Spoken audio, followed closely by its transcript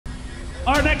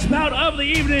Our next bout of the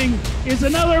evening is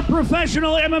another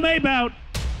professional MMA bout.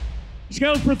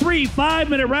 Scheduled for 3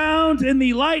 5-minute rounds in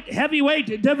the light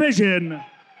heavyweight division.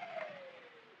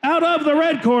 Out of the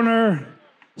red corner,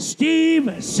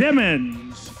 Steve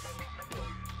Simmons.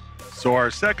 So our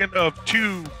second of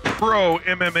 2 pro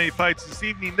MMA fights this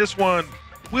evening. This one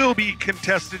will be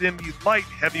contested in the light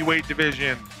heavyweight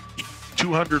division.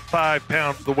 205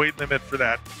 pounds, the weight limit for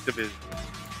that division.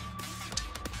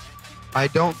 I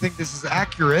don't think this is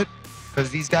accurate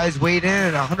because these guys weighed in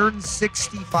at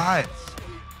 165.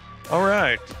 All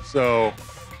right, so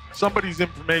somebody's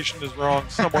information is wrong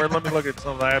somewhere. Let me look at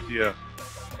some. I have the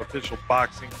official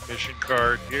boxing commission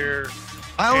card here.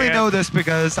 I only know this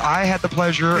because I had the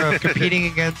pleasure of competing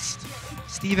against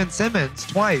Steve Simmons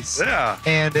twice. Yeah.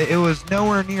 And it was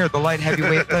nowhere near the light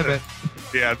heavyweight limit.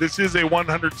 Yeah, this is a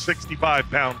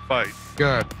 165-pound fight.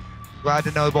 Good. Glad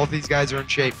to know both these guys are in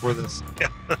shape for this.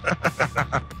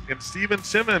 And Steven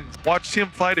Simmons, watched him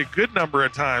fight a good number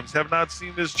of times. Have not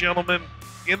seen this gentleman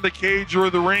in the cage or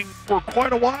the ring for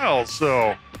quite a while.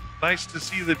 So nice to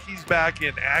see that he's back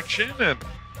in action.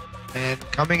 And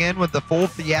coming in with the full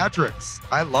theatrics.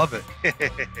 I love it.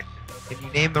 Can you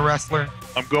name the wrestler?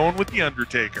 I'm going with The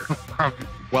Undertaker.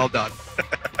 Well done.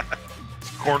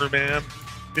 Corner man,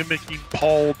 mimicking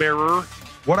Paul Bearer.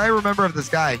 What I remember of this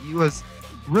guy, he was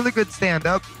really good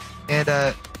stand-up and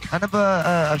kind of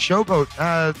a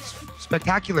showboat.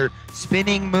 Spectacular.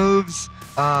 Spinning moves.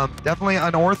 Definitely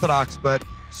unorthodox, but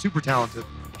super talented.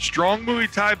 Strong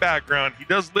Muay Thai background. He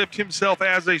does lift himself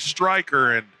as a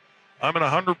striker, and I'm in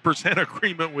 100%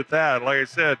 agreement with that. Like I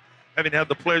said, having had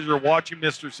the pleasure of watching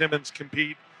Mr. Simmons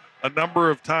compete a number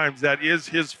of times, that is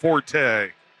his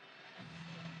forte.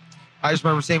 I just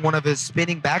remember seeing one of his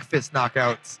spinning back fist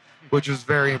knockouts, which was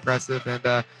very impressive. And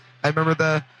I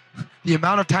remember the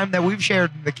amount of time that we've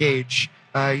shared in the cage.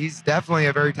 He's definitely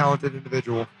a very talented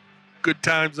individual. Good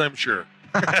times, I'm sure.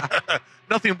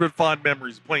 Nothing but fond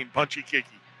memories playing punchy-kicky.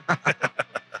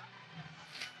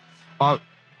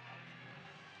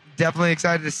 Definitely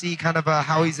excited to see kind of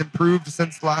how he's improved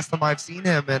since the last time I've seen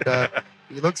him. And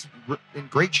he looks in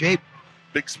great shape.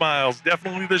 Big smiles.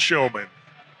 Definitely the showman.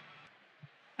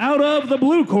 Out of the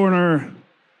blue corner,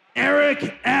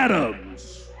 Eric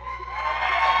Adams.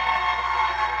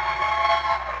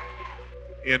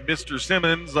 And Mr.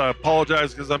 Simmons, I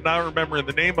apologize because I'm not remembering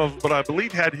the name of it, but I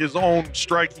believe had his own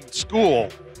striking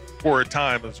school for a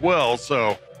time as well.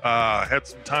 So had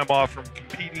some time off from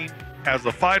competing as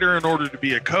a fighter in order to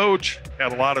be a coach.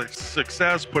 Had a lot of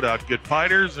success, put out good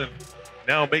fighters, and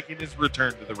now making his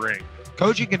return to the ring.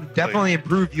 Coaching can definitely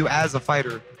improve you as a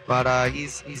fighter, but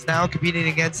he's now competing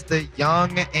against the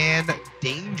young and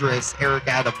dangerous Eric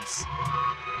Adams.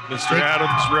 Mr.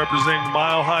 Adams representing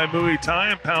Mile High Muay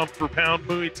Thai and Pound for Pound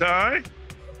Muay Thai.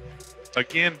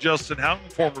 Again, Justin Houghton,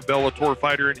 former Bellator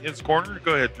fighter, in his corner.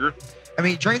 Go ahead, Drew. I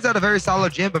mean, he trains at a very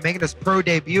solid gym, but making his pro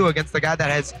debut against the guy that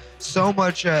has so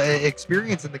much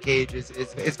experience in the cage is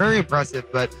very impressive.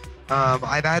 But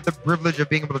I've had the privilege of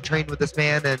being able to train with this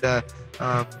man, and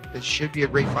it should be a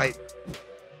great fight.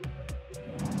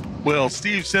 Well,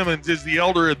 Steve Simmons is the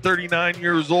elder at 39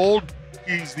 years old.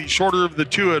 He's the shorter of the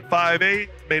two at 5'8",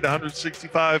 made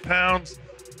 165 pounds.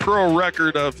 Pro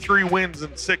record of 3 wins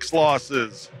and 6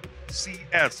 losses.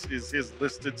 CS is his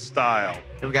listed style.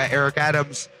 And we got Eric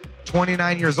Adams,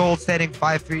 29 years old, standing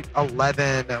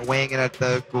 5'11", weighing in at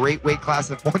the great weight class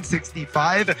of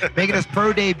 165, making his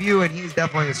pro debut, and he's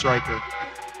definitely a striker.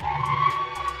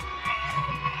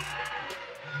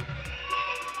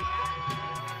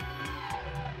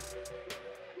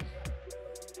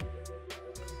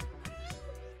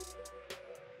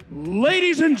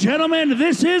 Ladies and gentlemen,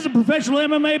 this is a professional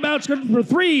MMA bout scheduled for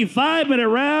 3 5-minute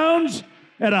rounds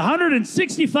at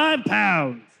 165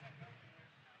 pounds.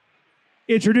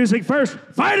 Introducing first,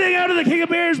 fighting out of the King of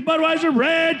Beers, Budweiser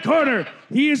red corner.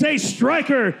 He is a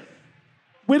striker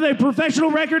with a professional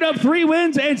record of 3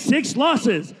 wins and 6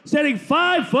 losses, standing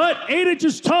 5 foot 8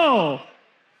 inches tall.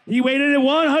 He weighed in at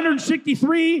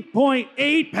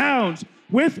 163.8 pounds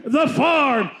with the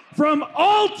farm from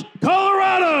Alt,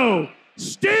 Colorado,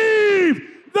 Steve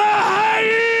the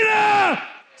Hyena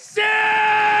Simmons!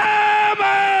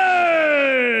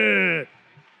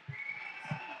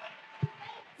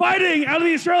 Fighting out of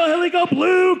the Australia Helico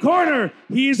blue corner,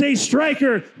 he is a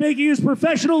striker making his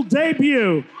professional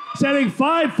debut. Standing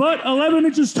 5 foot 11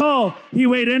 inches tall, he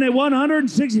weighed in at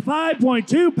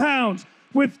 165.2 pounds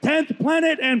with 10th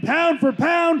planet and pound for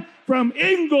pound from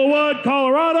Inglewood,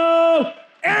 Colorado,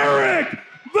 Eric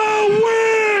the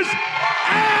Wiz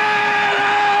Adams!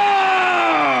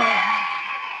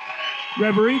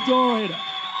 Referee, go ahead.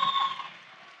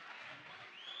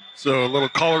 So a little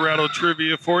Colorado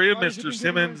trivia for you. Mr.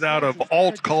 Simmons out of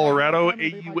Alt, Colorado.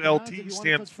 AULT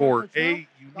stands for A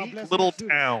Unique Little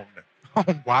Town. Oh,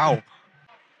 wow.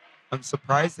 I'm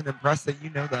surprised and impressed that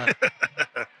you know that.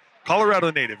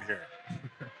 Colorado native here.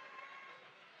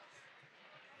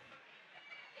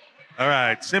 All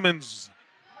right, Simmons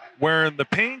wearing the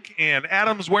pink and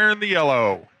Adams wearing the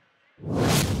yellow.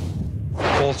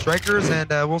 Both strikers, and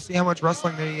we'll see how much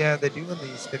wrestling they do in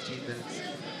these 15 minutes.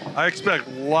 I expect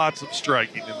lots of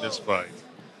striking in this fight.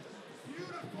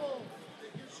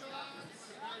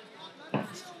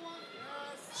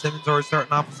 Simmons already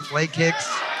starting off with some leg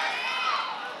kicks.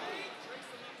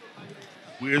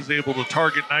 He is able to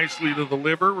target nicely to the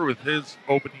liver with his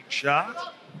opening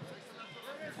shot.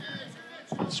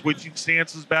 Switching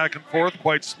stances back and forth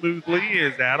quite smoothly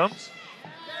is Adams.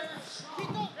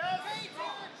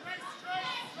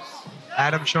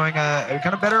 Adams showing a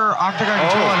kind of better octagon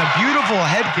control and a beautiful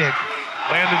head kick.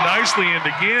 Landed nicely and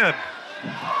again.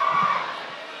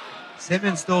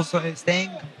 Simmons still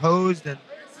staying composed and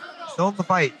still in the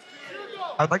fight.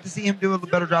 I'd like to see him do a little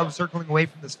better job of circling away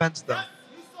from this fence, though.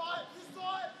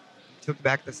 Took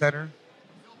back the center.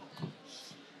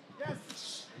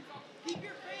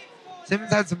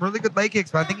 Simmons had some really good leg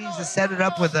kicks, but I think he needs to set it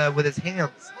up with his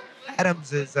hands.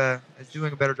 Adams is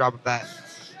doing a better job of that.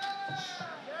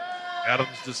 Adams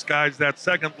disguised that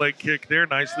second leg kick there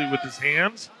nicely with his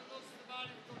hands.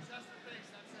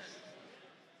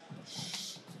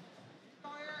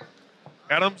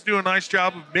 Adams doing a nice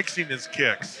job of mixing his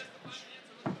kicks.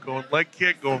 Going leg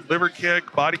kick, going liver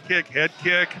kick, body kick, head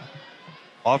kick.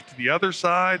 Off to the other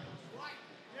side.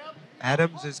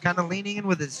 Adams is kind of leaning in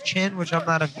with his chin, which I'm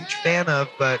not a huge fan of,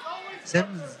 but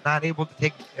Simmons is not able to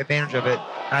take advantage of it.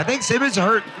 And I think Simmons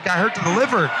got hurt to the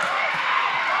liver.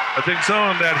 I think so,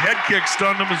 and that head kick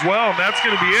stunned him as well, and that's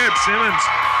going to be it. Simmons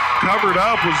covered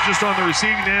up, was just on the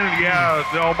receiving end. Yeah,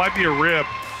 no, it might be a rib.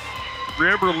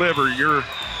 Rib or liver, you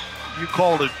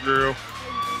called it, Drew.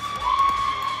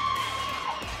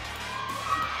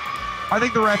 I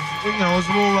think the ref, was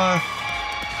a little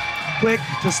quick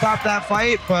to stop that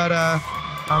fight, but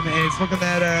it's looking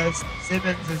that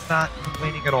Simmons is not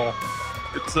complaining at all.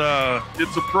 It's a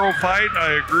pro fight.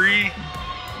 I agree.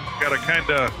 Got to kind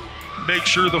of make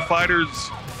sure the fighter's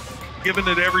giving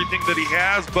it everything that he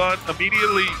has, but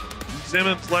immediately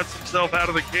Simmons lets himself out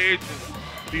of the cage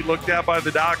and be looked at by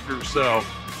the doctor. So,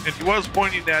 and he was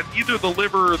pointing at either the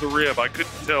liver or the rib. I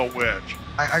couldn't tell which.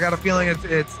 I got a feeling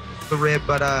it's the rib,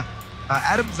 but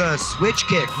Adams' switch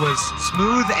kick was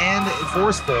smooth and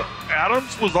forceful.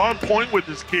 Adams was on point with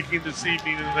his kicking this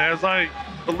evening, and as I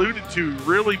alluded to,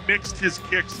 really mixed his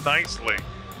kicks nicely.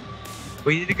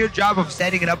 But he did a good job of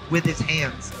setting it up with his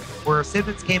hands, where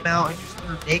Simmons came out and just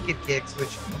threw naked kicks, which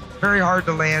is very hard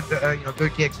to land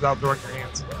good kicks without throwing your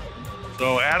hands.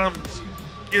 So Adams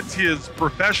gets his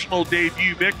professional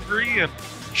debut victory and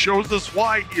shows us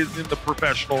why he is in the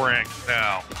professional ranks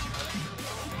now.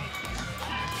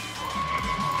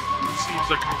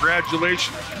 Receives a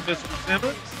congratulations from Mr.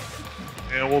 Simmons,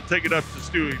 and we'll take it up to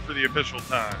Stewie for the official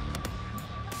time.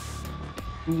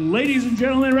 Ladies and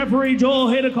gentlemen, referee Joel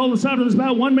Hayda called us out of this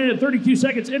about 1 minute 32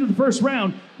 seconds into the first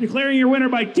round, declaring your winner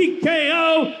by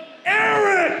TKO,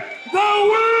 Eric the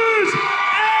Wiz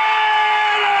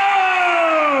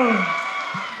Adams!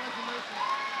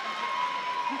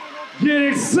 Get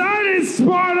excited,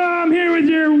 Sparta! I'm here with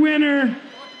your winner,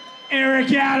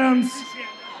 Eric Adams.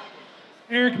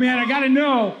 Eric, man, I gotta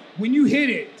know, when you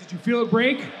hit it, did you feel it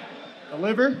break? The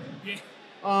liver? Yeah.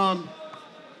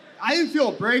 I didn't feel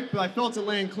it break, but I felt it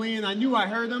land clean. I knew I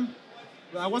heard him,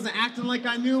 but I wasn't acting like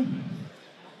I knew.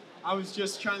 I was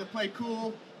just trying to play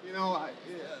cool.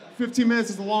 15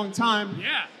 minutes is a long time.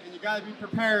 Yeah. And you gotta be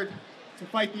prepared to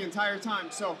fight the entire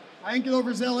time. So I didn't get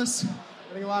overzealous.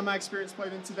 I think a lot of my experience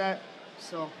played into that.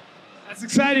 So That's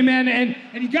exciting, man. And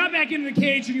you got back into the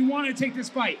cage and you wanted to take this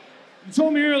fight. You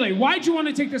told me earlier, why'd you want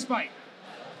to take this fight?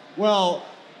 Well,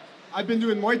 I've been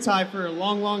doing Muay Thai for a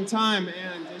long, long time,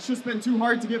 and it's just been too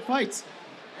hard to get fights.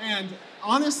 And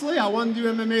honestly, I wanted to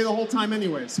do MMA the whole time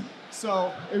anyways.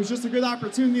 So it was just a good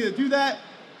opportunity to do that,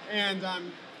 and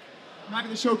I'm not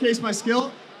going to showcase my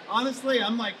skill. Honestly,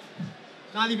 I'm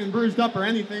not even bruised up or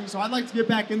anything, so I'd like to get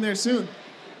back in there soon.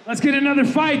 Let's get another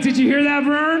fight. Did you hear that,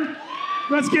 Vern?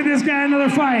 Let's get this guy another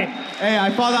fight. Hey, I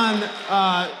fought on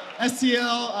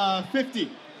STL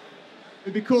 50.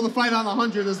 It'd be cool to fight on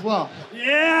 100 as well.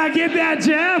 Yeah, get that,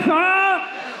 Jeff, huh?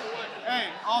 Hey,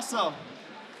 also,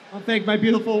 I'll thank my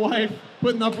beautiful wife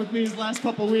putting up with me these last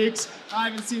couple weeks. I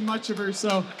haven't seen much of her,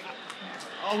 so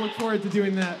I'll look forward to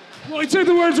doing that. Well, he took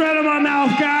the words right out of my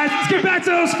mouth, guys. Let's get back to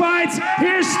those fights.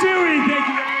 Here's Stewie. Thank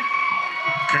you,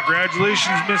 Eric.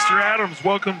 Congratulations, Mr. Adams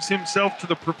welcomes himself to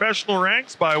the professional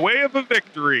ranks by way of a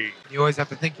victory. You always have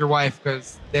to thank your wife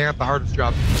because they have the hardest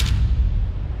job.